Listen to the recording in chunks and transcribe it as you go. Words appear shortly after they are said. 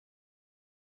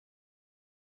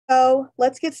So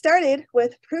let's get started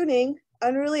with pruning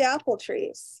unruly apple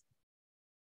trees.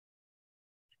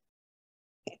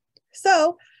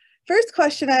 So first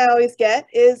question I always get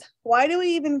is, why do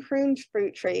we even prune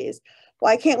fruit trees?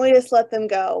 Why can't we just let them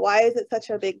go? Why is it such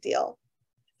a big deal?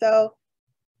 So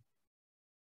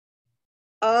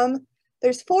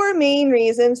there's four main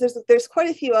reasons. There's quite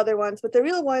a few other ones, but the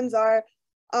real ones are,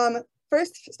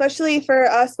 first, especially for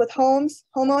us with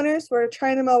homeowners, we're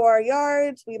trying to mow our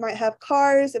yards. We might have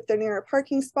cars if they're near our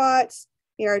parking spots,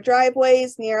 near our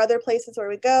driveways, near other places where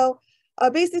we go.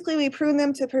 Basically, we prune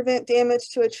them to prevent damage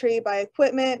to a tree by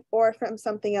equipment or from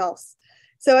something else.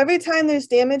 So every time there's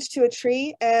damage to a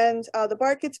tree and the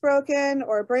bark gets broken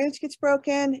or a branch gets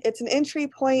broken, it's an entry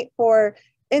point for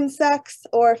insects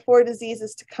or for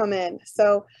diseases to come in.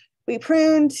 So we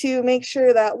prune to make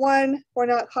sure that, one, we're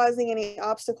not causing any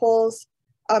obstacles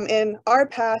in our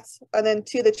paths, and then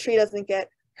two, the tree doesn't get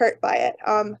hurt by it.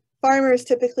 Farmers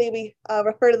typically, we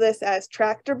refer to this as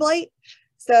tractor blight.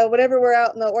 So whenever we're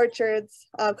out in the orchards,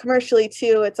 commercially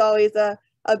too, it's always a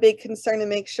big concern to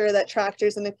make sure that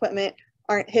tractors and equipment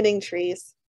aren't hitting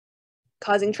trees,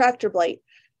 causing tractor blight.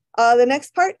 The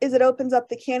next part is it opens up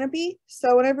the canopy.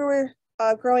 So whenever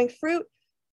we're growing fruit,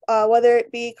 whether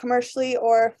it be commercially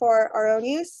or for our own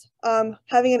use,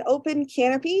 having an open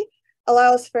canopy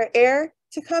allows for air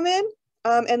to come in,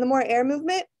 and the more air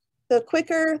movement, the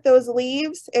quicker those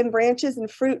leaves and branches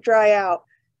and fruit dry out.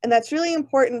 And that's really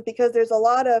important because there's a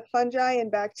lot of fungi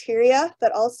and bacteria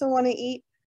that also want to eat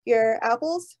your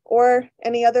apples or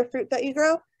any other fruit that you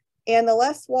grow. And the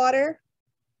less water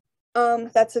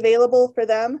that's available for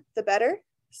them, the better.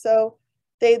 So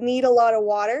they need a lot of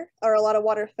water, or a lot of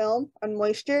water film and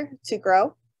moisture to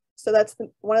grow. So that's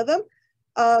one of them.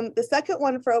 The second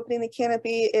one for opening the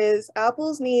canopy is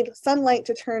apples need sunlight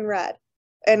to turn red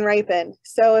and ripen.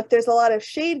 So if there's a lot of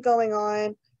shade going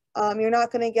on, you're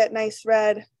not going to get nice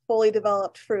red, fully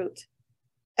developed fruit.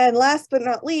 And last but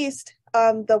not least,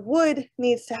 the wood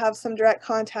needs to have some direct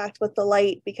contact with the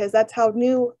light, because that's how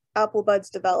new apple buds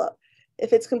develop.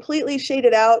 If it's completely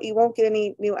shaded out, you won't get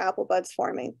any new apple buds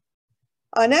forming.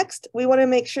 Next, we want to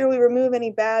make sure we remove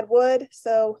any bad wood.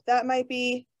 So that might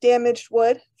be damaged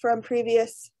wood from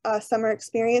previous summer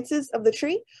experiences of the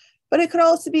tree, but it could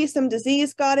also be some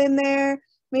disease got in there.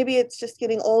 Maybe it's just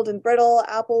getting old and brittle.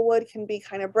 Apple wood can be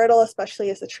kind of brittle,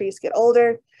 especially as the trees get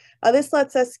older. This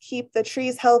lets us keep the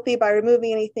trees healthy by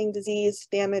removing anything diseased,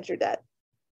 damaged, or dead.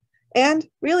 And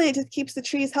really, it just keeps the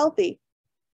trees healthy.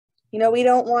 You know, we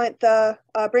don't want the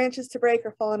branches to break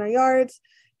or fall in our yards.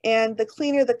 And the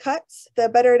cleaner the cuts, the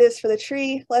better it is for the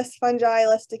tree, less fungi,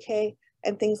 less decay,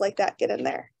 and things like that get in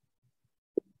there.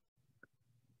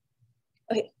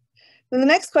 Okay, then the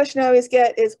next question I always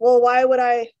get is, well, why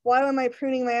am I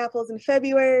pruning my apples in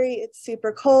February? It's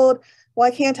super cold. Why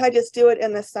can't I just do it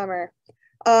in the summer?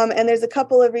 And there's a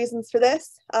couple of reasons for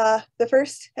this. The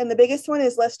first and the biggest one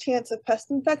is less chance of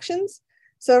pest infections.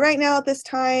 So right now at this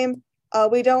time,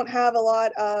 we don't have a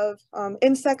lot of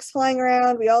insects flying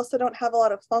around. We also don't have a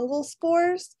lot of fungal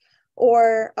spores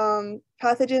or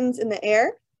pathogens in the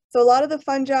air. So a lot of the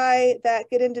fungi that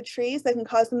get into trees that can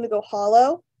cause them to go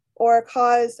hollow or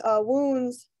cause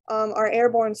wounds are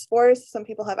airborne spores. Some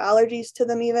people have allergies to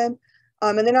them even,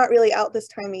 and they're not really out this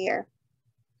time of year.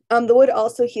 The wood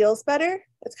also heals better.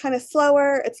 It's kind of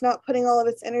slower. It's not putting all of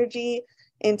its energy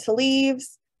into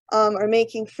leaves or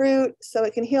making fruit, so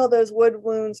it can heal those wood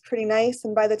wounds pretty nice.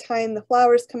 And by the time the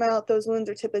flowers come out, those wounds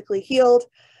are typically healed.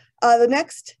 The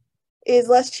next is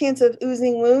less chance of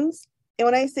oozing wounds. And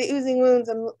when I say oozing wounds,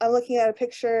 I'm looking at a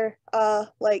picture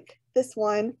like this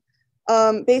one.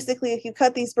 Basically, if you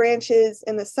cut these branches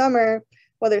in the summer,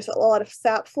 well, there's a lot of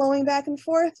sap flowing back and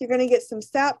forth, you're going to get some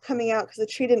sap coming out because the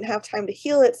tree didn't have time to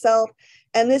heal itself.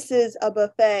 And this is a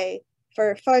buffet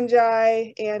for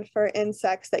fungi and for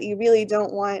insects that you really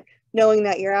don't want, knowing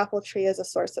that your apple tree is a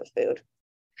source of food.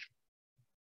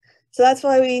 So that's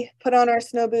why we put on our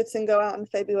snow boots and go out in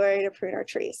February to prune our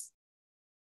trees.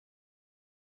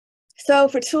 So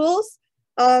for tools,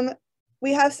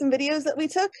 we have some videos that we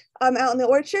took out in the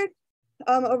orchard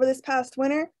over this past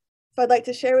winter. So I'd like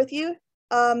to share with you.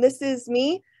 This is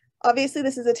me. Obviously,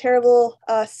 this is a terrible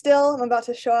still. I'm about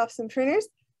to show off some pruners.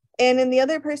 And then the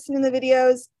other person in the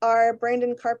videos are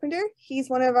Brandon Carpenter.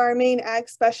 He's one of our main ag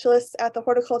specialists at the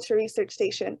Horticulture Research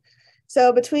Station.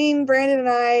 So between Brandon and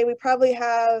I, we probably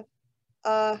have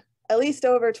at least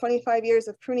over 25 years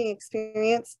of pruning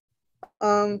experience,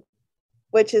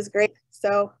 which is great.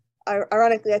 So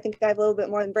ironically, I think I have a little bit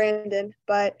more than Brandon.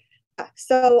 But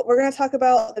so we're going to talk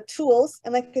about the tools.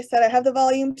 And like I said, I have the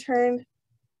volume turned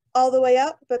all the way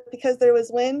up, but because there was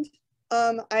wind,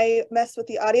 I messed with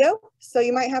the audio, so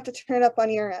you might have to turn it up on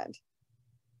your end.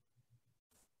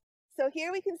 So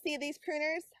here we can see these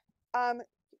pruners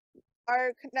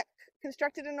are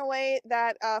constructed in a way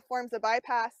that forms a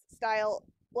bypass style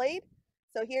blade.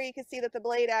 So here you can see that the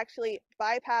blade actually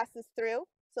bypasses through,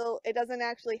 so it doesn't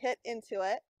actually hit into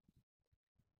it.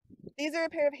 These are a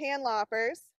pair of hand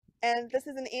loppers, and this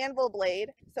is an anvil blade.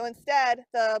 So instead,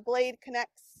 the blade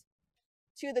connects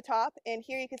to the top, and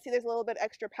here you can see there's a little bit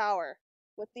extra power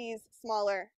with these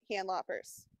smaller hand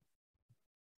loppers.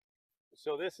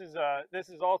 So this is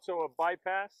also a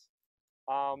bypass,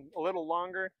 a little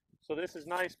longer. So this is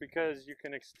nice because you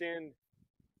can extend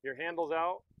your handles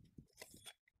out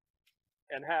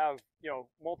and have, you know,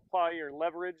 multiply your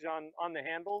leverage on the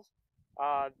handles.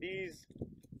 These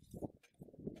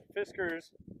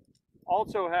Fiskars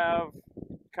also have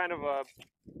kind of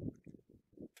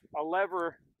a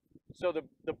lever, so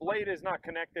the blade is not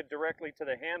connected directly to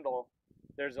the handle.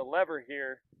 There's a lever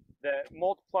here that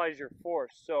multiplies your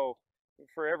force. So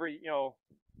for every, you know,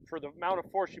 for the amount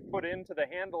of force you put into the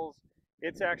handles,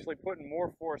 it's actually putting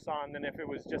more force on than if it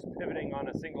was just pivoting on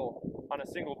a single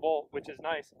bolt, which is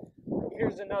nice.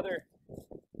 Here's another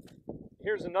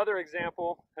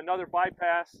example, another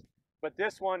bypass, but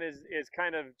this one is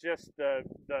kind of just the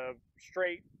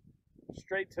straight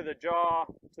to the jaw,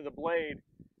 to the blade,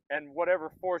 and whatever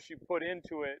force you put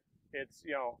into it, it's,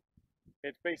 you know,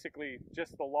 it's basically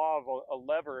just the law of a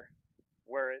lever,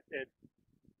 where it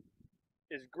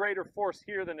is greater force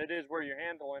here than it is where you're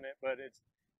handling it, but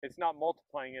it's not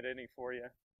multiplying it any for you.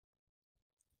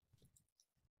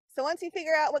 So once you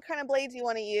figure out what kind of blades you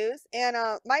want to use, and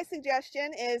my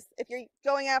suggestion is, if you're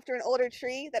going after an older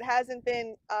tree that hasn't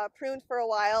been pruned for a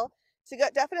while, to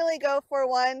definitely go for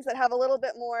ones that have a little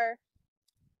bit more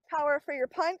power for your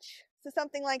punch. So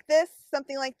something like this,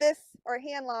 or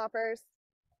hand loppers.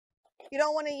 You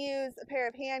don't want to use a pair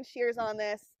of hand shears on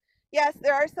this. Yes,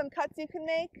 there are some cuts you can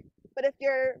make, but if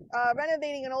you're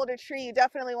renovating an older tree, you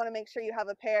definitely want to make sure you have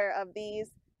a pair of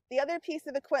these. The other piece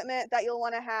of equipment that you'll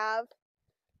want to have,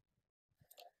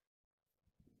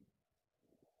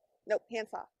 nope,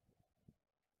 handsaw,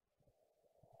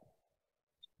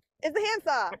 is the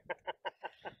handsaw.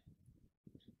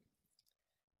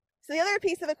 So the other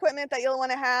piece of equipment that you'll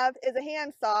want to have is a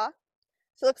handsaw.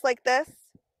 So it looks like this.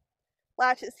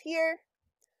 Latches here.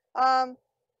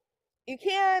 You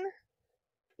can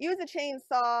use a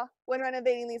chainsaw when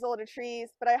renovating these older trees,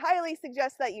 but I highly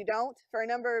suggest that you don't, for a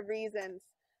number of reasons.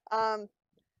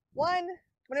 One,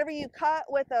 whenever you cut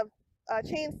with a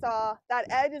chainsaw, that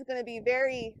edge is going to be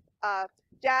very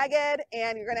jagged,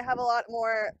 and you're going to have a lot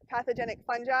more pathogenic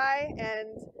fungi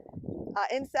and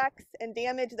insects and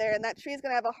damage there, and that tree is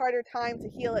going to have a harder time to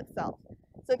heal itself.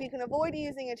 So if you can avoid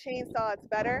using a chainsaw, it's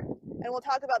better. And we'll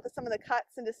talk about some of the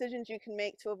cuts and decisions you can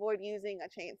make to avoid using a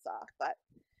chainsaw. But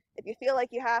if you feel like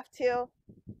you have to,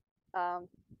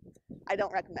 I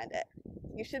don't recommend it.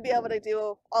 You should be able to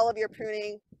do all of your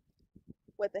pruning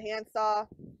with the handsaw,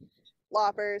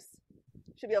 loppers.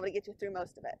 Should be able to get you through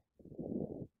most of it.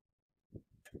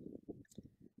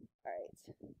 All right.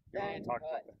 Then,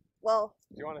 well,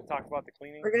 do you want to talk about the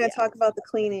cleaning? We're going to talk about the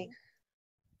cleaning.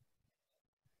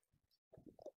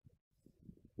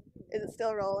 Is it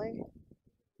still rolling?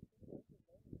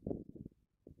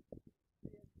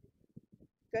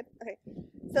 Good. Okay.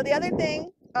 So the other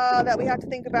thing that we have to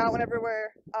think about whenever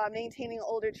we're maintaining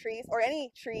older trees, or any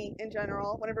tree in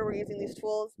general, whenever we're using these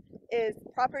tools, is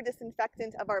proper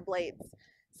disinfectant of our blades.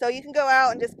 So you can go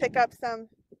out and just pick up some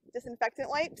disinfectant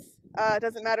wipes. It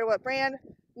doesn't matter what brand.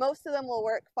 Most of them will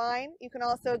work fine. You can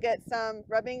also get some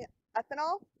rubbing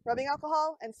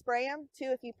alcohol, and spray them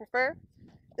too if you prefer.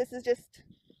 This is just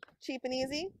cheap and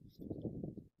easy.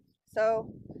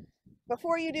 So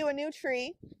before you do a new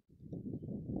tree,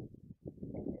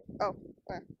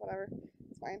 whatever,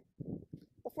 it's fine.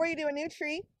 Before you do a new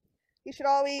tree, you should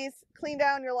always clean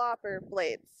down your lopper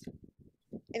blades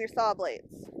and your saw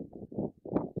blades.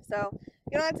 So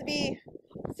you don't have to be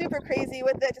super crazy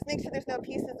with it. Just make sure there's no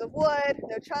pieces of wood,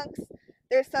 no chunks.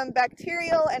 There's some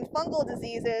bacterial and fungal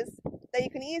diseases that you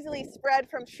can easily spread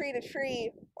from tree to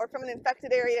tree, or from an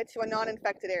infected area to a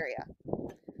non-infected area.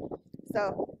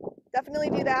 So definitely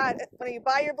do that when you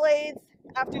buy your blades.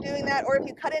 After doing that, or if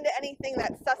you cut into anything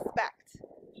that's suspect,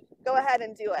 go ahead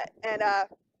and do it, and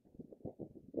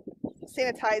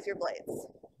sanitize your blades.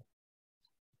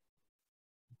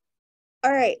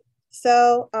 All right,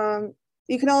 so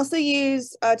you can also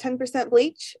use 10%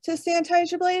 bleach to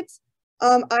sanitize your blades.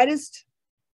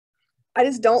 I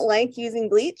just don't like using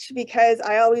bleach because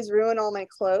I always ruin all my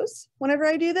clothes whenever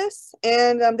I do this.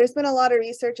 And there's been a lot of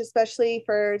research, especially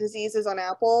for diseases on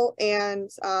apple and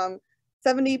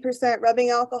 70% rubbing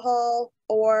alcohol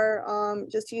or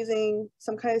just using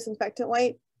some kind of disinfectant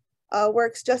wipe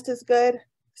works just as good.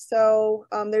 So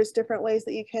there's different ways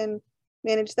that you can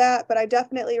manage that, but I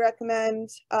definitely recommend,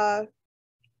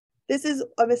 this is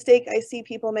a mistake I see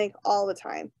people make all the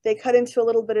time. They cut into a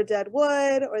little bit of dead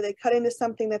wood, or they cut into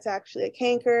something that's actually a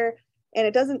canker, and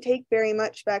it doesn't take very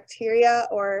much bacteria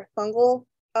or fungal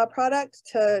product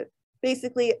to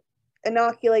basically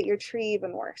inoculate your tree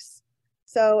even worse.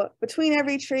 So between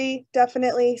every tree,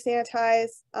 definitely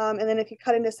sanitize, and then if you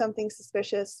cut into something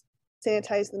suspicious,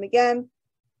 sanitize them again.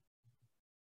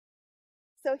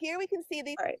 So here we can see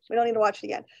these. All right, we don't need to watch it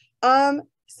again.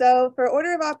 So for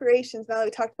order of operations, now that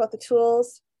we talked about the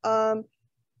tools,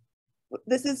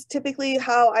 this is typically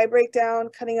how I break down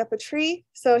cutting up a tree.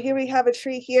 So here we have a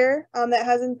tree here that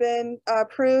hasn't been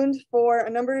pruned for a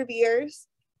number of years.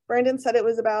 Brandon said it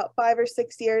was about 5 or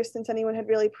 6 years since anyone had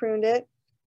really pruned it.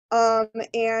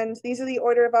 And these are the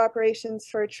order of operations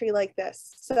for a tree like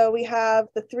this. So we have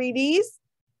the 3Ds,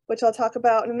 which I'll talk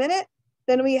about in a minute.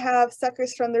 Then we have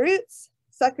suckers from the roots,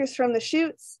 suckers from the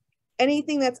shoots,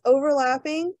 anything that's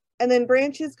overlapping, and then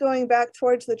branches going back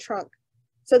towards the trunk.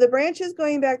 So the branches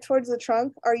going back towards the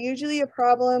trunk are usually a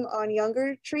problem on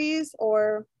younger trees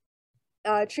or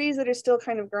trees that are still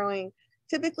kind of growing.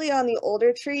 Typically on the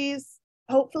older trees,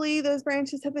 hopefully those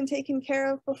branches have been taken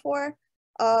care of before,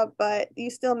 but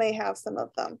you still may have some of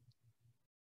them.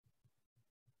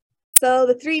 So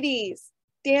the 3Ds,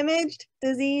 damaged,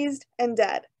 diseased, and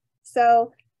dead.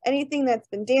 So anything that's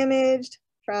been damaged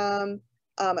from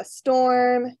a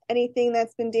storm, anything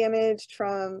that's been damaged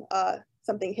from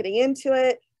something hitting into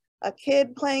it, a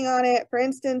kid playing on it. For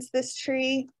instance, this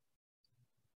tree,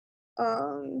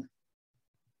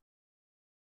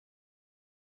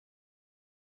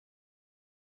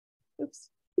 oops.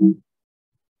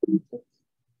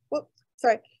 Whoops,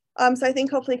 sorry. So I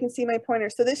think hopefully you can see my pointer.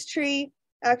 So this tree,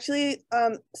 actually,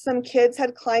 some kids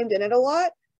had climbed in it a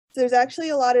lot. So there's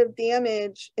actually a lot of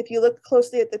damage. If you look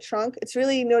closely at the trunk, it's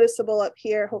really noticeable up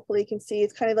here. Hopefully you can see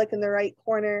it's kind of like in the right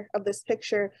corner of this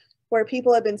picture where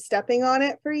people have been stepping on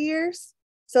it for years.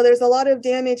 So there's a lot of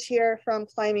damage here from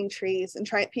climbing trees and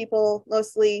people,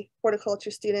 mostly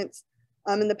horticulture students,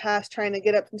 in the past trying to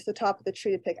get up into the top of the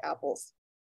tree to pick apples.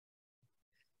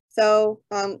 So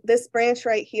this branch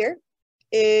right here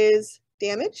is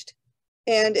damaged,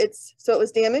 and it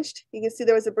was damaged. You can see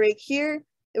there was a break here.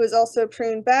 It was also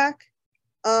pruned back,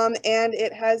 and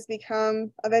it has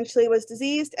become, eventually was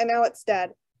diseased, and now it's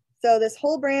dead. So this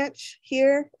whole branch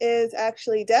here is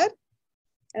actually dead.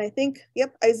 And I think,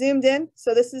 yep, I zoomed in.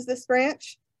 So this is this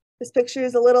branch. This picture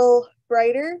is a little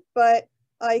brighter, but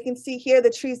you can see here the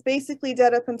tree's basically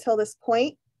dead up until this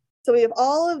point. So we have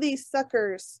all of these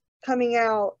suckers coming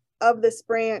out of this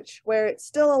branch where it's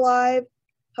still alive.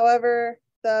 However,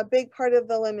 the big part of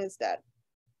the limb is dead.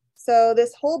 So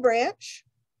this whole branch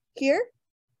here,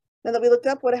 now that we looked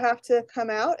up, would have to come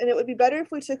out, and it would be better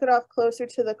if we took it off closer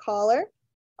to the collar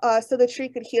so the tree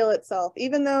could heal itself.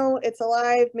 Even though it's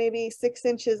alive maybe 6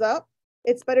 inches up,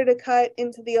 it's better to cut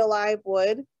into the alive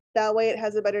wood. That way it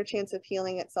has a better chance of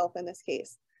healing itself in this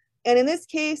case. And in this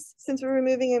case, since we're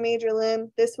removing a major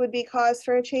limb, this would be cause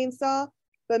for a chainsaw,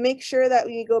 but make sure that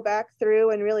we go back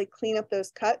through and really clean up those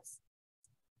cuts.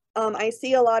 I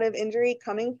see a lot of injury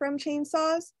coming from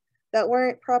chainsaws that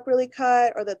weren't properly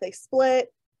cut or that they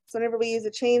split. So whenever we use a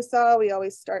chainsaw, we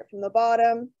always start from the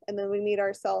bottom and then we meet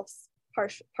ourselves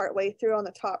part way through on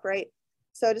the top, right?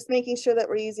 So just making sure that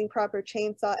we're using proper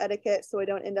chainsaw etiquette so we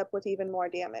don't end up with even more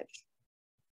damage.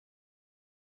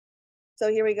 So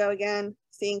here we go again,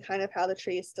 seeing kind of how the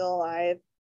tree is still alive,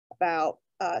 about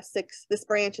this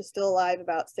branch is still alive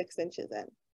about 6 inches in.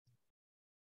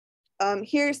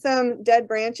 Here's some dead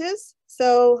branches.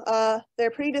 So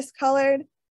they're pretty discolored.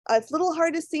 It's a little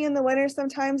hard to see in the winter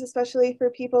sometimes, especially for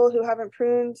people who haven't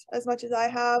pruned as much as I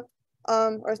have,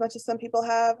 or as much as some people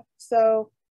have.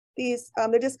 So these,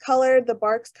 they're discolored, the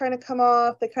barks kind of come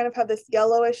off, they kind of have this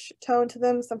yellowish tone to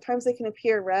them. Sometimes they can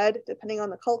appear red depending on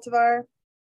the cultivar.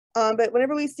 But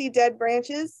whenever we see dead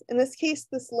branches, in this case,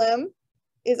 this limb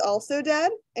is also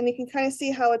dead, and you can kind of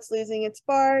see how it's losing its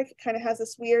bark. It kind of has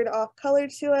this weird off color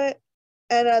to it.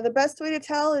 And the best way to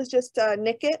tell is just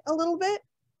nick it a little bit.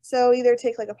 So either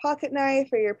take like a pocket knife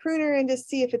or your pruner and just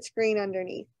see if it's green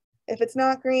underneath. If it's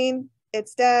not green,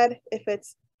 it's dead. If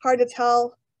it's hard to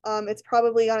tell, it's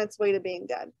probably on its way to being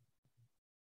dead.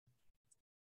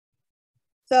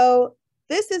 So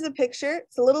this is a picture.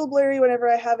 It's a little blurry whenever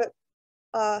I have it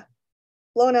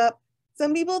blown up.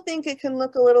 Some people think it can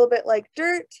look a little bit like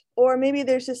dirt, or maybe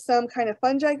there's just some kind of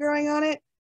fungi growing on it.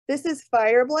 This is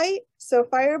fire blight. So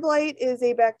fire blight is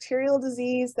a bacterial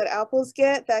disease that apples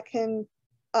get that can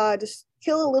just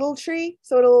kill a little tree.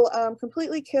 So it'll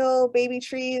completely kill baby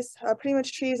trees, pretty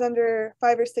much trees under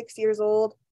 5 or 6 years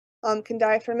old can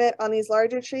die from it. On these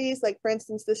larger trees, like for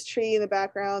instance, this tree in the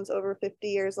background's over 50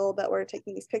 years old that we're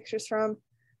taking these pictures from.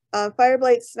 Fire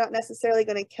blight's not necessarily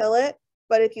going to kill it,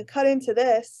 but if you cut into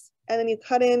this and then you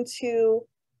cut into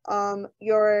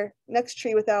your next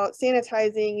tree without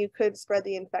sanitizing, you could spread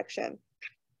the infection.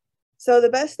 So the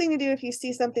best thing to do if you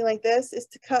see something like this is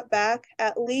to cut back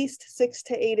at least 6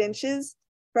 to 8 inches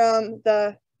from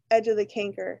the edge of the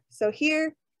canker. So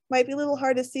here might be a little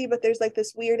hard to see, but there's like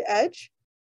this weird edge.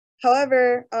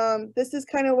 However, this is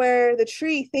kind of where the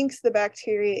tree thinks the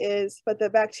bacteria is, but the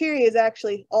bacteria is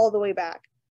actually all the way back.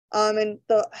 And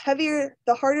the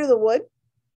harder the wood,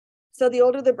 so the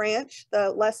older the branch,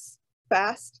 the less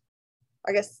fast,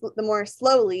 I guess the more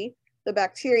slowly the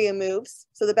bacteria moves.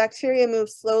 So the bacteria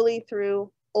moves slowly through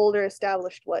older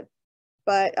established wood,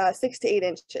 but 6 to 8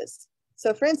 inches.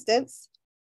 So for instance,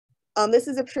 this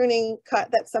is a pruning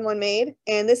cut that someone made,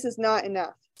 and this is not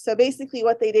enough. So basically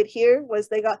what they did here was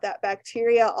they got that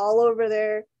bacteria all over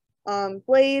their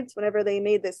blades whenever they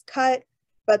made this cut,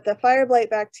 but the fire blight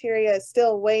bacteria is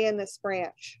still way in this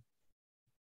branch.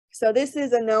 So this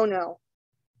is a no-no.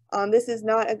 This is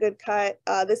not a good cut.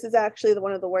 This is actually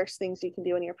one of the worst things you can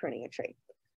do when you're pruning a tree.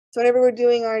 So whenever we're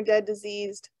doing our dead,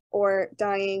 diseased, or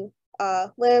dying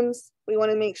limbs, we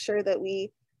want to make sure that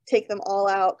we take them all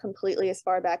out completely as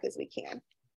far back as we can.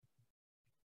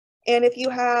 And if you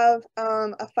have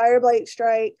a fire blight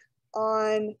strike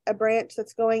on a branch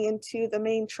that's going into the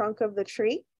main trunk of the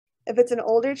tree, if it's an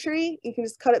older tree, you can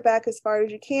just cut it back as far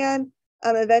as you can.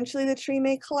 Eventually the tree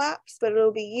may collapse, but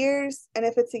it'll be years. And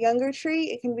if it's a younger tree,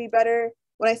 it can be better.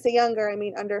 When I say younger, I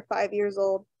mean under 5 years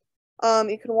old.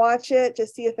 You can watch it,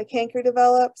 just see if a canker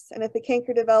develops. And if the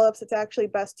canker develops, it's actually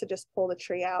best to just pull the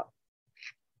tree out.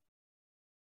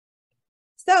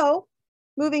 So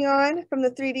moving on from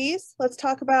the 3Ds, let's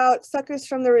talk about suckers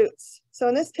from the roots. So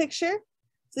in this picture,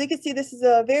 so you can see this is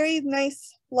a very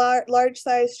nice large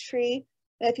sized tree.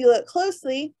 And if you look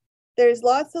closely, there's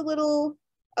lots of little,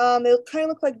 they kind of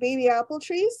look like baby apple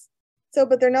trees. So,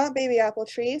 but they're not baby apple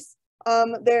trees.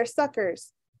 They're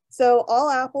suckers. So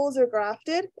all apples are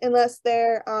grafted unless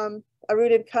they're a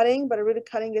rooted cutting, but a rooted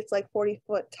cutting gets like 40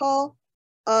 foot tall.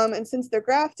 And since they're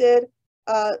grafted,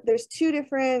 there's 2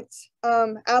 different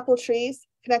apple trees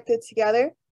connected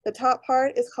together. The top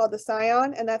part is called the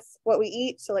scion, and that's what we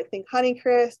eat. So like think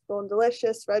Honeycrisp, Golden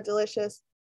Delicious, Red Delicious.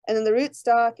 And then the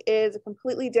rootstock is a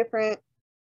completely different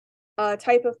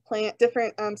type of plant,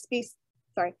 different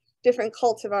different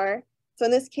cultivar. So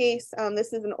in this case,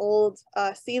 this is an old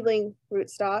seedling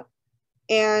rootstock.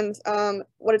 And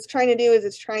what it's trying to do is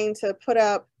it's trying to put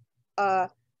up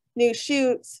new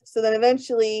shoots. So then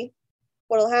eventually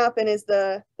what'll happen is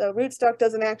the rootstock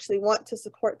doesn't actually want to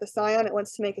support the scion. It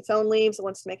wants to make its own leaves. It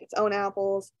wants to make its own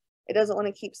apples. It doesn't want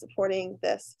to keep supporting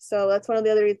this. So that's one of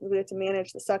the other reasons we have to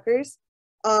manage the suckers.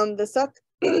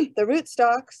 The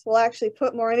rootstocks will actually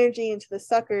put more energy into the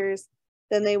suckers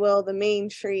than they will the main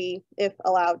tree if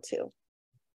allowed to.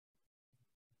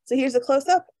 So here's a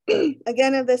close-up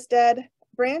again of this dead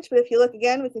branch, but if you look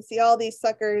again, we can see all these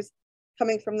suckers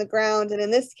coming from the ground, and in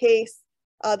this case,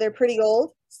 they're pretty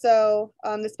old. So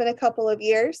it's been a couple of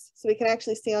years. So we can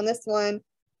actually see on this one,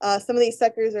 some of these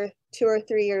suckers are 2 or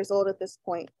 3 years old at this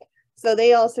point. So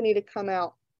they also need to come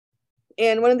out.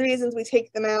 And one of the reasons we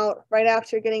take them out right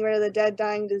after getting rid of the dead,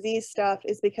 dying, disease stuff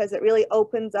is because it really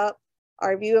opens up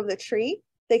our view of the tree.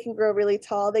 They can grow really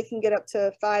tall. They can get up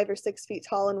to 5 or 6 feet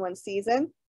tall in one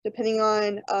season, depending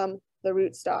on the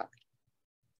rootstock.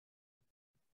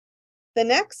 The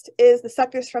next is the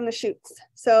suckers from the shoots.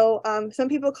 So some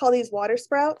people call these water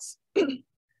sprouts.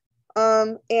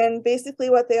 And basically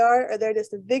what they are they're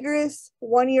just a vigorous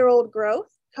 1-year-old growth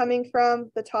coming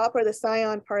from the top or the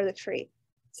scion part of the tree.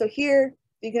 So here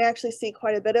you can actually see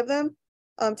quite a bit of them.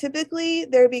 Typically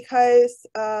they're because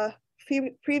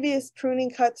previous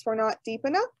pruning cuts were not deep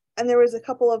enough and there was a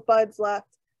couple of buds left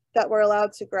that were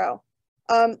allowed to grow.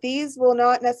 These will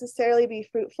not necessarily be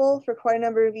fruitful for quite a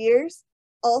number of years.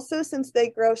 Also, since they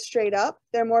grow straight up,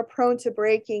 they're more prone to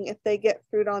breaking if they get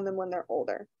fruit on them when they're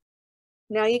older.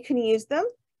 Now you can use them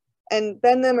and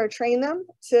bend them or train them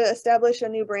to establish a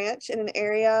new branch in an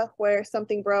area where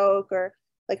something broke, or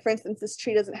like for instance, this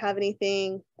tree doesn't have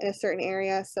anything in a certain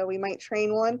area, so we might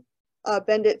train one,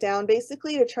 bend it down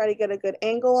basically to try to get a good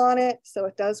angle on it so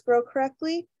it does grow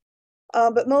correctly.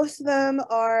 But most of them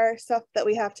are stuff that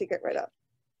we have to get rid of.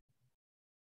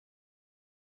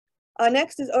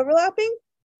 Next is overlapping.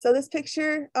 So this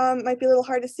picture might be a little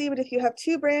hard to see, but if you have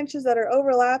two branches that are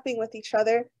overlapping with each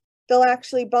other, they'll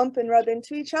actually bump and rub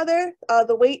into each other.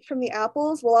 The weight from the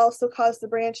apples will also cause the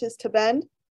branches to bend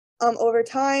over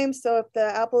time. So if the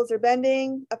apples are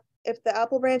bending, if the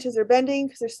apple branches are bending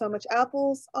because there's so much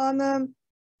apples on them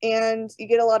and you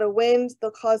get a lot of wind, they'll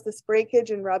cause this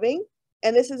breakage and rubbing.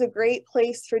 And this is a great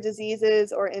place for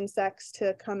diseases or insects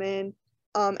to come in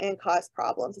and cause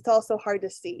problems. It's also hard to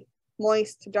see,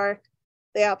 moist, dark.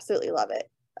 They absolutely love it.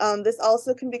 This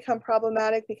also can become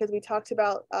problematic because we talked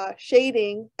about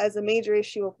shading as a major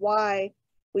issue of why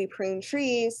we prune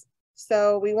trees.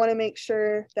 So we want to make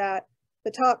sure that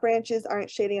the top branches aren't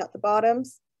shading out the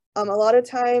bottoms. A lot of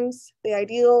times when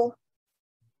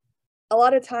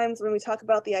we talk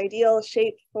about the ideal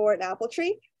shape for an apple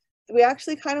tree, we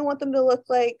actually kind of want them to look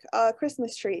like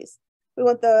Christmas trees. We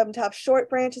want them to have short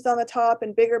branches on the top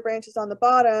and bigger branches on the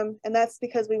bottom, and that's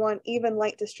because we want even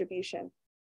light distribution,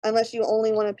 unless you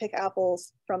only want to pick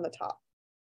apples from the top.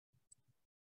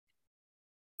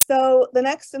 So the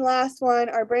next and last one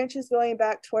are branches going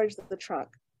back towards the trunk.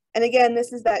 And again,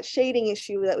 this is that shading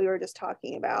issue that we were just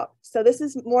talking about. So this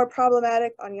is more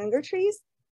problematic on younger trees,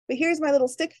 but here's my little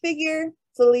stick figure.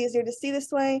 It's a little easier to see this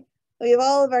way. We have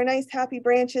all of our nice happy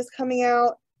branches coming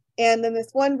out, and then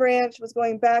this one branch was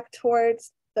going back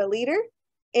towards the leader,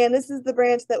 and this is the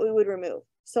branch that we would remove.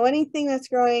 So anything that's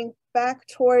growing back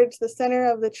towards the center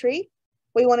of the tree,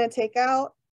 we want to take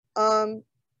out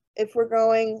if we're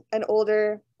growing an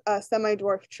older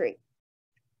semi-dwarf tree.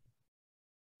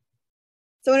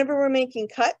 So whenever we're making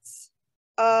cuts,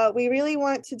 we really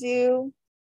want to do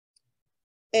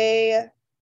a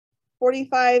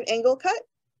 45 angle cut.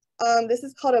 This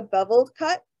is called a beveled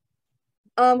cut.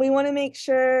 We want to make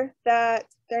sure that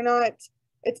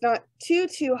it's not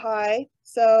too high.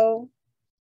 So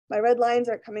my red lines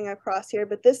are coming across here,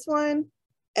 but this one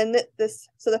and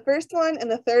so the first one and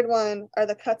the third one are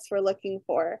the cuts we're looking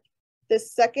for.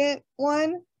 This second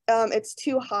one, it's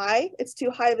too high. It's too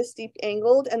high of a steep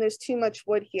angled, and there's too much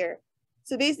wood here.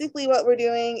 So basically what we're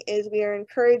doing is we are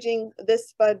encouraging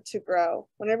this bud to grow.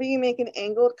 Whenever you make an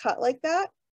angled cut like that,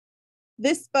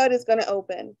 this bud is going to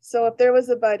open. So if there was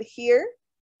a bud here,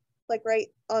 like right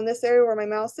on this area where my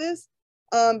mouse is,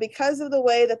 because of the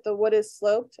way that the wood is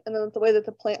sloped and the way that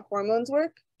the plant hormones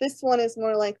work, this one is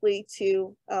more likely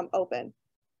to open.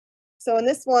 So in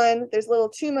this one, there's a little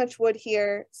too much wood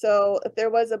here. So if there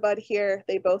was a bud here,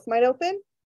 they both might open.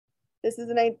 This is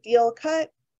an ideal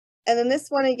cut. And then this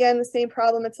one, again, the same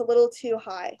problem, it's a little too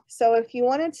high. So if you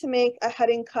wanted to make a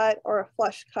heading cut or a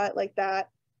flush cut like that,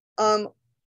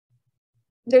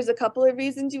 there's a couple of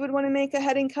reasons you would want to make a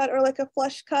heading cut or like a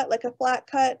flush cut, like a flat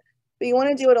cut, but you want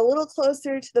to do it a little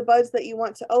closer to the buds that you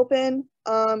want to open.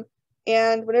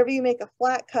 And whenever you make a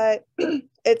flat cut,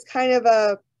 it's kind of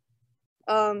a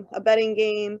betting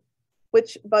game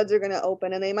which buds are going to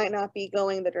open, and they might not be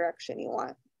going the direction you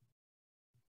want.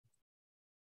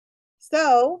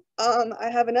 So I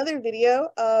have another video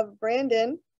of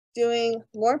Brandon doing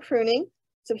more pruning.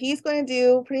 So he's going to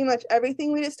do pretty much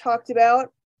everything we just talked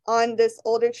about on this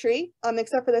older tree,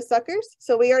 except for the suckers.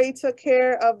 So we already took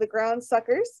care of the ground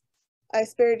suckers. I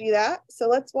spared you that. So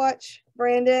let's watch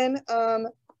Brandon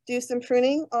do some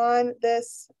pruning on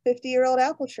this 50-year-old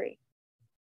apple tree.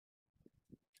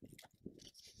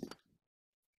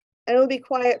 And it'll be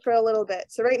quiet for a little bit.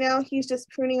 So right now he's just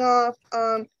pruning off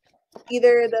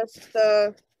either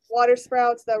the water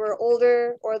sprouts that were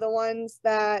older or the ones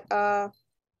that are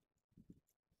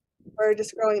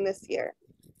just growing this year.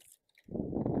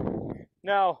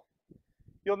 Now,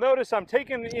 you'll notice I'm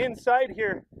taking the inside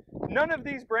here. None of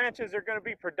these branches are going to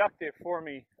be productive for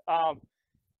me.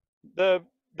 The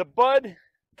budwood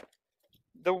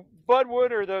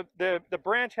or the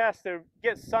branch has to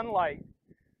get sunlight.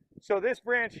 So this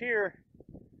branch here,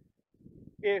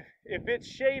 if it's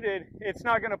shaded, it's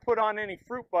not going to put on any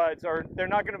fruit buds, or they're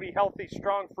not going to be healthy,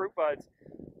 strong fruit buds.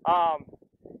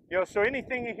 You know, so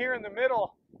anything here in the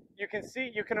middle, you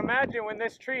can imagine when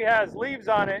this tree has leaves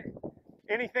on it,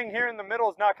 anything here in the middle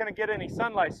is not going to get any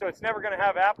sunlight, so it's never going to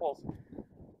have apples.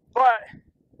 But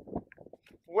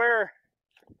where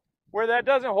that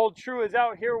doesn't hold true is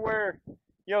out here where,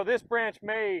 you know, this branch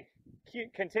may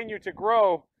continue to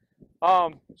grow.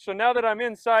 So now that I'm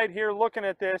inside here looking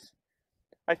at this,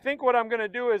 I think what I'm going to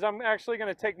do is I'm actually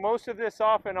going to take most of this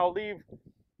off, and I'll leave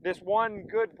this one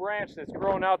good branch that's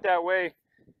growing out that way,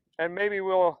 and maybe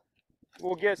we'll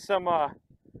get some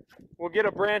we'll get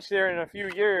a branch there in a few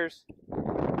years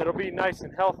that'll be nice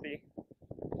and healthy.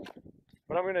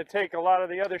 But I'm going to take a lot of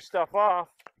the other stuff off,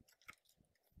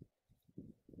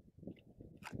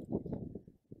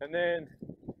 and then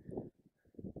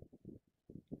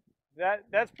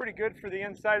that's pretty good for the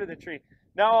inside of the tree.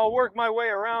 Now I'll work my way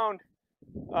around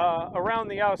around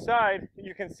the outside.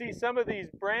 You can see some of these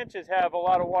branches have a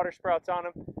lot of water sprouts on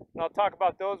them, and I'll talk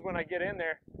about those when I get in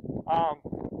there.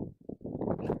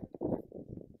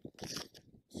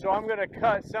 So I'm going to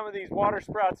cut some of these water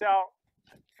sprouts out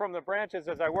from the branches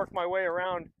as I work my way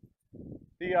around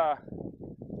the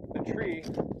tree.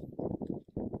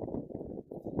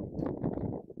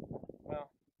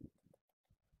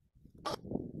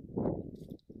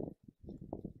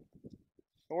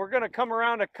 Well, we're going to come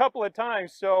around a couple of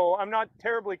times, so I'm not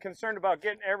terribly concerned about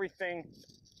getting everything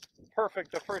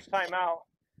perfect the first time out.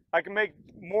 I can make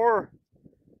more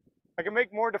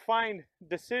defined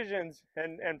decisions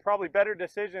and probably better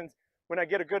decisions when I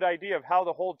get a good idea of how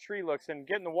the whole tree looks, and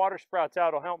getting the water sprouts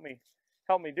out will help me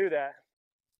do that.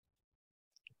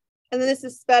 And then this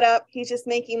is sped up. He's just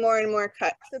making more and more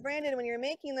cuts. So Brandon, when you're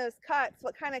making those cuts,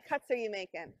 what kind of cuts are you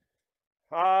making?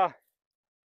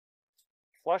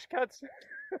 Flush cuts?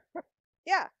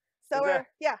 Yeah. So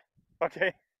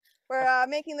Okay. We're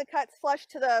making the cuts flush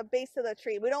to the base of the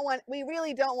tree. We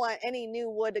really don't want any new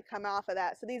wood to come off of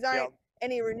that. So these aren't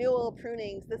any renewal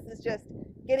prunings. This is just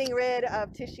getting rid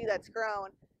of tissue that's grown.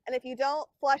 And if you don't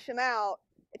flush them out,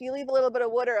 if you leave a little bit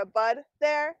of wood or a bud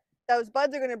there, those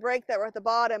buds are going to break that were at the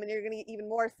bottom, and you're going to get even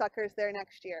more suckers there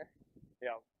next year.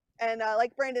 Yeah. And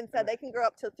like Brandon said, they can grow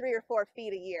up to 3 or 4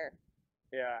 feet a year.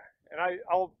 Yeah. And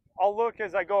I'll look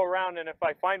as I go around, and if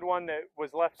I find one that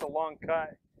was left a long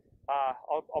cut,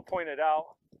 I'll point it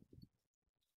out.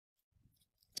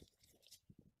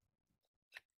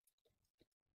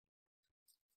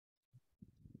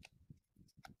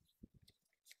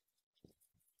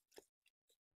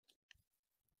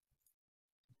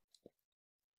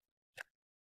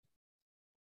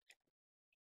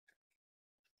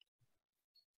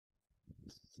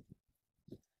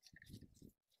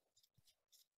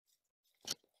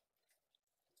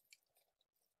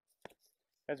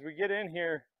 As we get in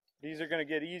here, these are going to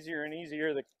get easier and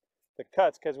easier, the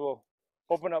cuts, because we'll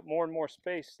open up more and more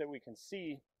space that we can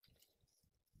see.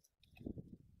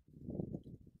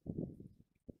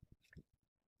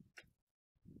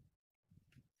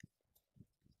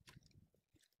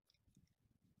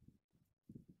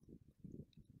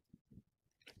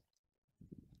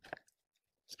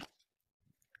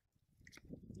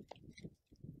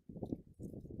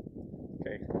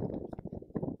 Okay.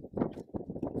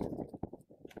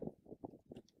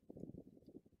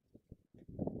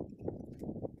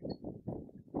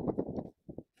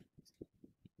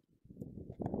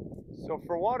 So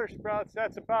for water sprouts,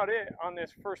 that's about it on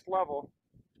this first level.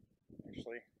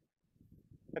 Actually,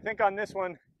 I think on this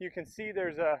one you can see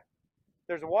there's a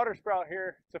water sprout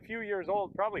here. It's a few years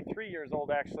old, probably 3 years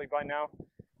old actually by now,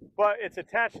 but it's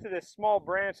attached to this small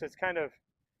branch that's kind of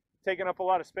taking up a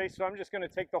lot of space, so I'm just going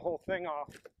to take the whole thing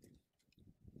off.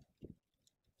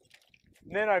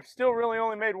 And then I've still really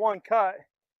only made one cut,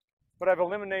 but I've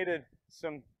eliminated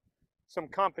some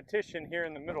competition here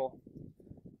in the middle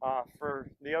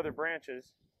for the other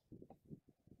branches.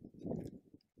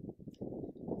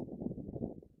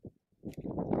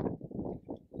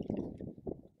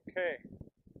 Okay.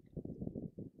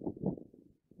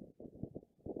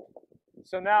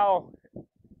 So now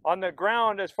on the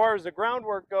ground, as far as the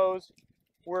groundwork goes,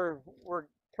 we're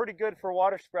pretty good for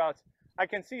water sprouts. I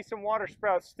can see some water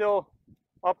sprouts still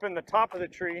up in the top of the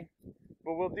tree,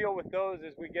 but we'll deal with those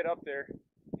as we get up there.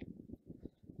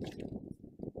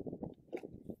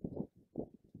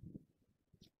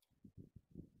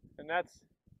 And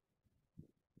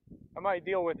I might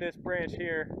deal with this branch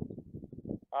here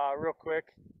real quick.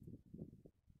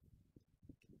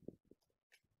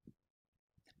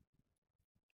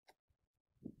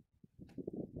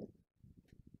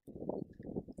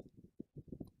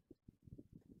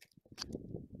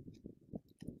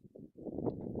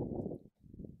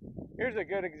 Here's a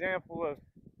good example of,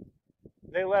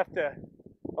 they left a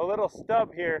little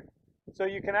stub here. So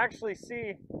you can actually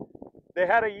see they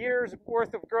had a year's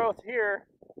worth of growth here.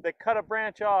 They cut a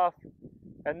branch off,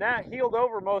 and that healed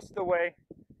over most of the way.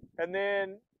 And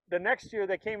then the next year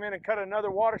they came in and cut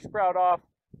another water sprout off,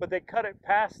 but they cut it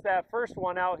past that first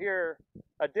one out here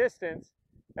a distance,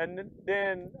 and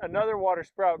then another water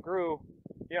sprout grew.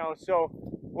 You know, so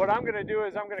what I'm going to do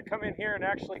is I'm going to come in here and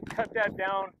actually cut that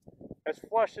down as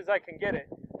flush as I can get it.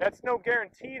 That's no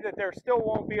guarantee that there still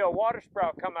won't be a water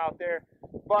sprout come out there,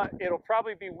 but it'll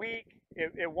probably be weak.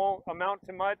 It won't amount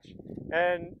to much,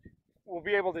 and we'll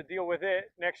be able to deal with it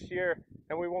next year,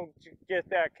 and we won't get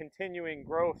that continuing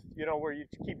growth, you know, where you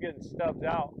keep getting stubs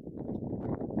out.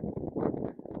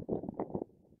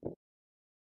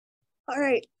 All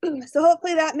right, so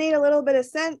hopefully that made a little bit of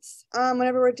sense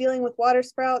whenever we're dealing with water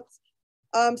sprouts.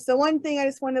 So one thing I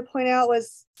just wanted to point out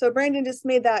was, so Brandon just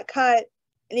made that cut,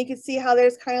 and you can see how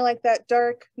there's kind of like that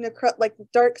dark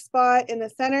dark spot in the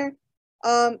center.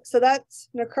 So that's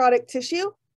necrotic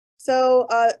tissue. So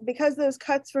because those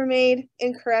cuts were made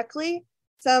incorrectly,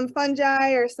 some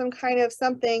fungi or some kind of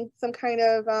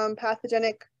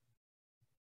pathogenic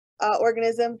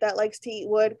organism that likes to eat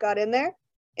wood got in there,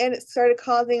 and it started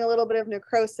causing a little bit of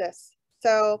necrosis.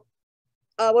 So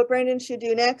what Brandon should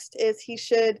do next is he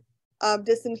should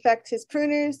disinfect his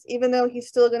pruners, even though he's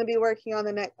still going to be working on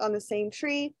the same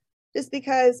tree, just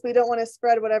because we don't want to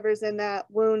spread whatever's in that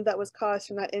wound that was caused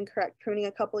from that incorrect pruning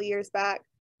a couple of years back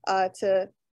to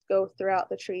go throughout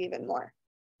the tree even more.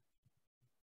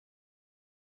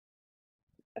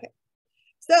 Okay,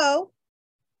 so,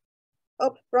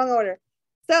 oh, wrong order.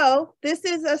 So this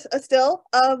is a still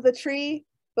of the tree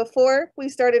before we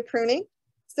started pruning.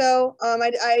 So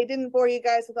I didn't bore you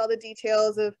guys with all the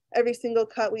details of every single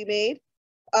cut we made.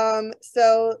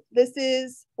 So this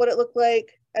is what it looked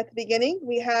like at the beginning.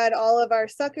 We had all of our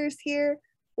suckers here.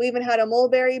 We even had a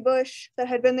mulberry bush that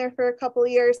had been there for a couple of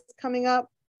years coming up.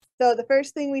 So the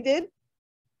first thing we did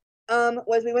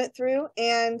was we went through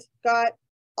and got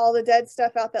all the dead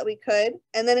stuff out that we could.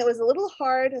 And then it was a little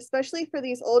hard, especially for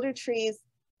these older trees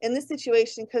in this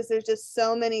situation, because there's just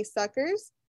so many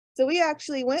suckers. So we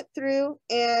actually went through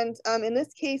and in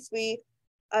this case, we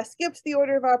skipped the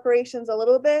order of operations a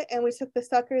little bit, and we took the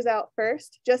suckers out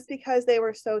first just because they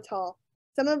were so tall.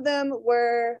 Some of them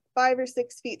were 5 or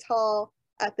 6 feet tall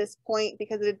at this point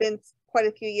because it had been quite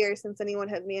a few years since anyone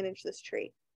had managed this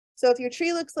tree. So if your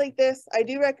tree looks like this, I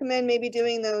do recommend maybe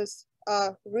doing those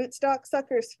rootstock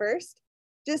suckers first,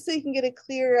 just so you can get a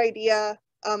clear idea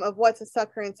of what's a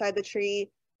sucker inside the tree,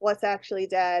 what's actually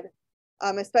dead.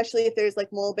 Especially if there's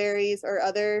like mulberries or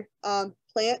other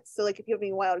plants. So like if you have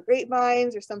any wild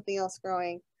grapevines or something else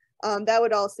growing, that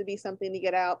would also be something to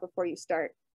get out before you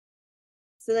start.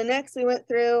 So the next we went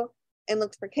through and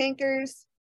looked for cankers.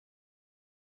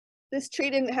 This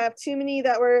tree didn't have too many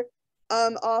that were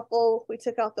awful. We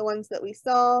took out the ones that we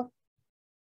saw.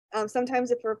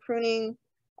 Sometimes if we're pruning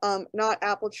not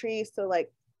apple trees, so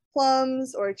like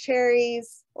plums or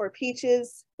cherries or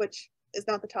peaches, which is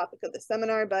not the topic of the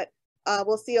seminar, but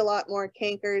we'll see a lot more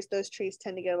cankers. Those trees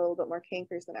tend to get a little bit more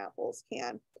cankers than apples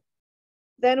can.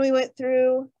 Then we went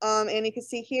through, and you can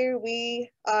see here,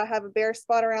 we have a bare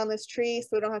spot around this tree, so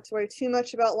we don't have to worry too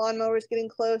much about lawnmowers getting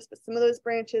close, but some of those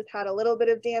branches had a little bit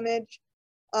of damage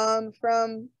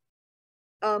from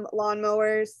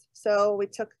lawnmowers. So we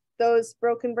took those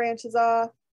broken branches off,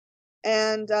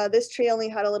 and this tree only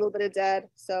had a little bit of dead,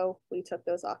 so we took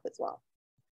those off as well.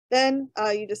 Then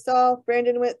you just saw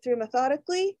Brandon went through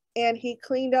methodically and he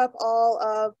cleaned up all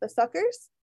of the suckers.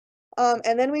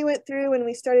 And then we went through and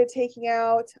we started taking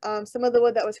out some of the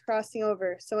wood that was crossing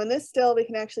over. So in this still, we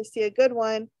can actually see a good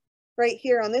one right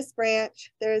here on this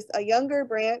branch. There's a younger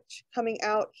branch coming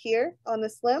out here on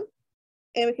this limb,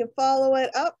 and we can follow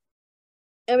it up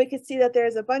and we can see that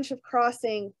there's a bunch of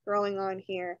crossing growing on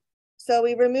here. So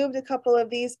we removed a couple of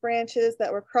these branches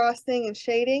that were crossing and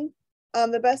shading.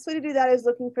 The best way to do that is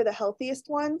looking for the healthiest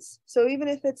ones. So even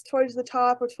if it's towards the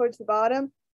top or towards the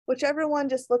bottom, whichever one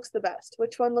just looks the best,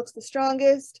 which one looks the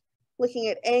strongest, looking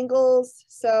at angles.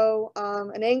 So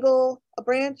a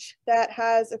branch that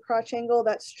has a crotch angle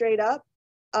that's straight up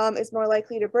is more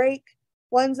likely to break.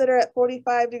 Ones that are at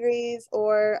 45 degrees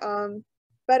or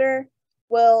better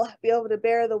will be able to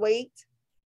bear the weight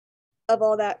of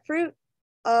all that fruit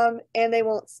and they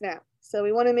won't snap. So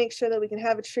we want to make sure that we can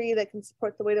have a tree that can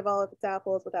support the weight of all of its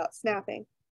apples without snapping.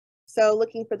 So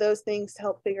looking for those things to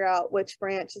help figure out which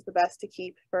branch is the best to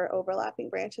keep for overlapping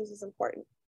branches is important.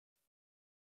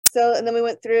 So, and then we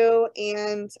went through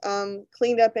and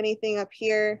cleaned up anything up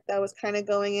here that was kind of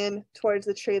going in towards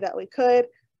the tree that we could.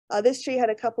 This tree had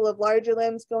a couple of larger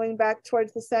limbs going back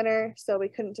towards the center, so we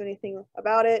couldn't do anything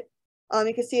about it.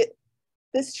 You can see it.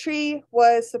 This tree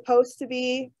was supposed to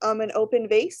be an open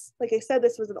vase. Like I said,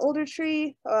 this was an older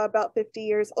tree, about 50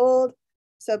 years old.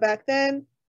 So back then,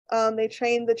 they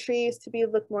trained the trees to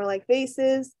look more like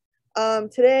vases.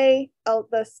 Today,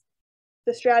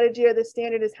 the strategy or the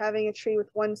standard is having a tree with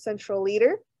one central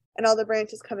leader and all the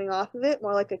branches coming off of it,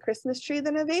 more like a Christmas tree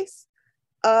than a vase.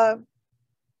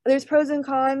 There's pros and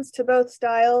cons to both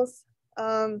styles.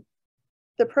 The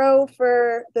pro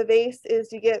for the vase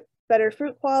is you get better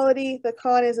fruit quality. The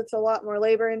con is it's a lot more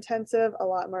labor intensive, a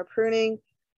lot more pruning.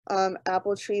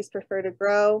 Apple trees prefer to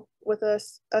grow with a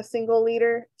single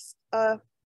leader in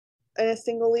a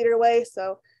single leader way.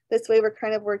 So this way we're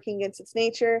kind of working against its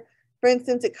nature. For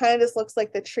instance, it kind of just looks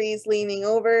like the tree's leaning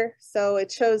over. So it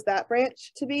shows that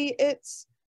branch to be its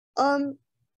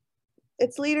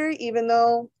its leader, even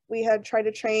though we had tried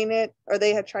to train it, or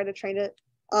they had tried to train it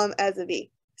as a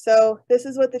V. So this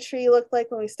is what the tree looked like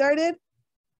when we started.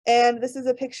 And this is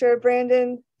a picture of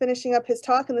Brandon finishing up his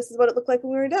talk, and this is what it looked like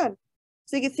when we were done.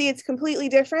 So you can see it's completely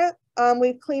different.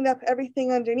 We've cleaned up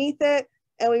everything underneath it,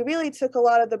 and we really took a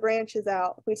lot of the branches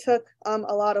out. We took a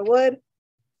lot of wood.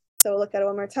 So we'll look at it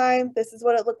one more time. This is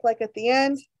what it looked like at the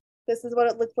end. This is what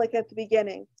it looked like at the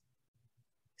beginning.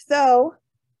 So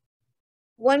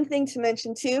one thing to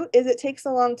mention too is it takes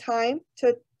a long time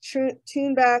to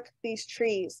tune back these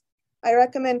trees. I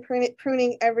recommend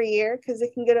pruning every year because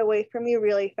it can get away from you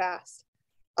really fast.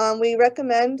 We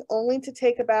recommend only to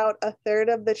take about a third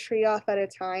of the tree off at a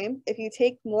time. If you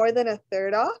take more than a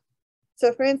third off,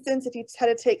 so for instance, if you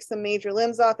had to take some major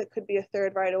limbs off, it could be a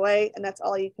third right away, and that's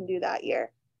all you can do that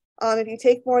year. If you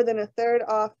take more than a third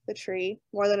off the tree,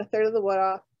 more than a third of the wood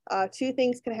off, two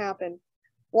things can happen.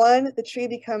 One, the tree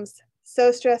becomes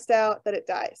so stressed out that it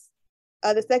dies.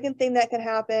 The second thing that can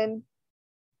happen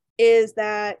is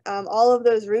that all of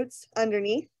those roots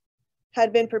underneath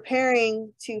had been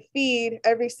preparing to feed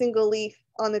every single leaf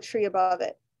on the tree above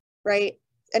it, right?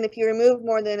 And if you remove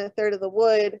more than a third of the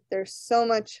wood, there's so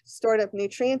much stored up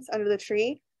nutrients under the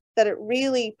tree that it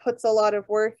really puts a lot of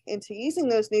work into using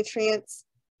those nutrients.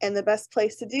 And the best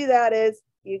place to do that is,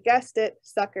 you guessed it,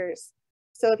 suckers.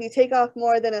 So if you take off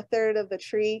more than a third of the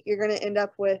tree, you're going to end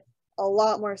up with a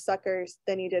lot more suckers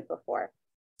than you did before.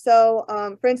 So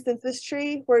for instance, this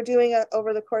tree, we're doing it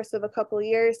over the course of a couple of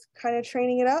years, kind of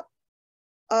training it up.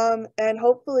 And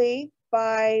hopefully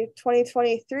by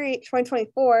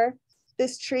 2024,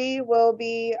 this tree will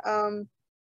be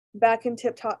back in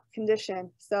tip-top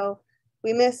condition. So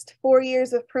we missed 4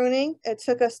 years of pruning. It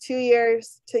took us 2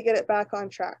 years to get it back on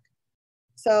track.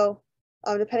 So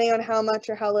depending on how much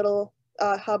or how little,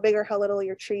 how big or how little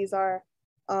your trees are,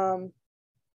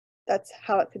 that's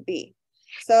how it could be.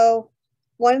 So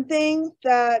one thing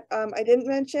that I didn't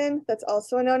mention that's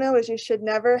also a no-no is you should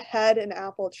never head an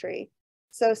apple tree.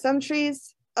 So some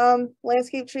trees,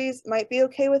 landscape trees, might be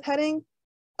okay with heading.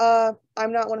 I'm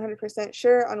not 100%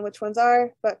 sure on which ones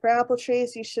are, but for apple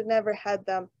trees, you should never head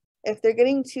them. If they're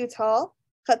getting too tall,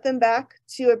 cut them back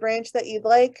to a branch that you'd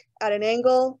like at an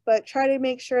angle, but try to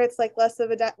make sure it's like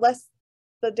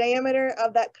the diameter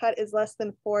of that cut is less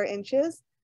than 4 inches.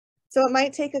 So it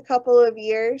might take a couple of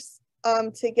years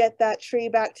to get that tree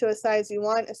back to a size you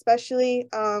want, especially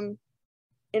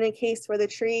in a case where the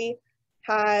tree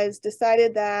has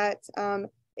decided that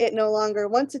it no longer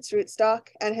wants its rootstock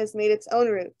and has made its own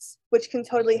roots, which can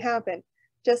totally happen.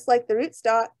 Just like the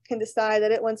rootstock can decide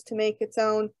that it wants to make its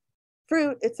own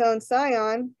fruit, its own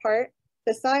scion part,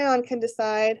 the scion can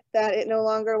decide that it no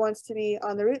longer wants to be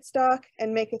on the rootstock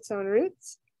and make its own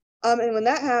roots. And when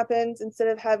that happens, instead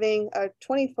of having a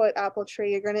 20-foot apple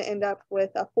tree, you're going to end up with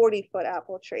a 40-foot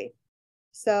apple tree.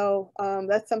 So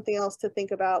that's something else to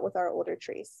think about with our older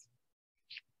trees.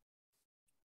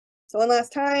 So one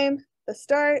last time, the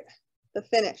start, the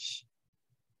finish.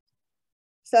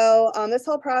 So this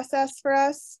whole process for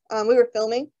us, we were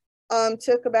filming,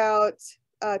 took about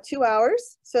 2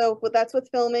 hours. So that's with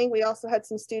filming. We also had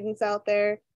some students out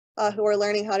there who are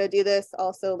learning how to do this,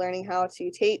 also learning how to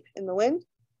tape in the wind.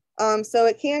 So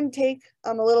it can take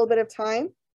a little bit of time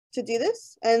to do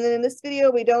this. And then in this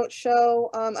video, we don't show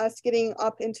us getting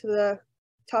up into the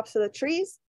tops of the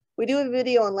trees. We do a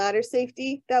video on ladder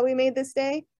safety that we made this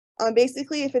day.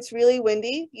 Basically, if it's really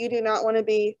windy, you do not want to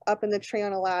be up in the tree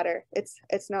on a ladder.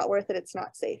 It's not worth it. It's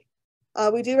not safe.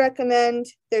 We do recommend,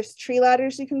 there's tree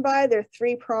ladders you can buy. They're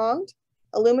 3-pronged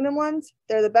aluminum ones.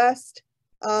 They're the best.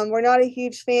 We're not a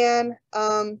huge fan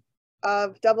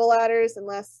of double ladders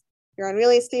unless you're on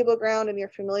really stable ground and you're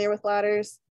familiar with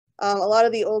ladders. A lot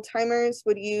of the old timers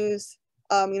would use,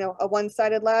 a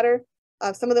one-sided ladder.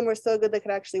 Some of them were so good they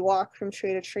could actually walk from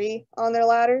tree to tree on their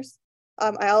ladders.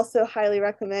 I also highly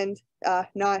recommend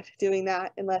not doing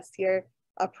that unless you're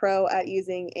a pro at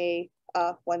using a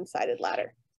one-sided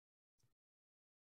ladder.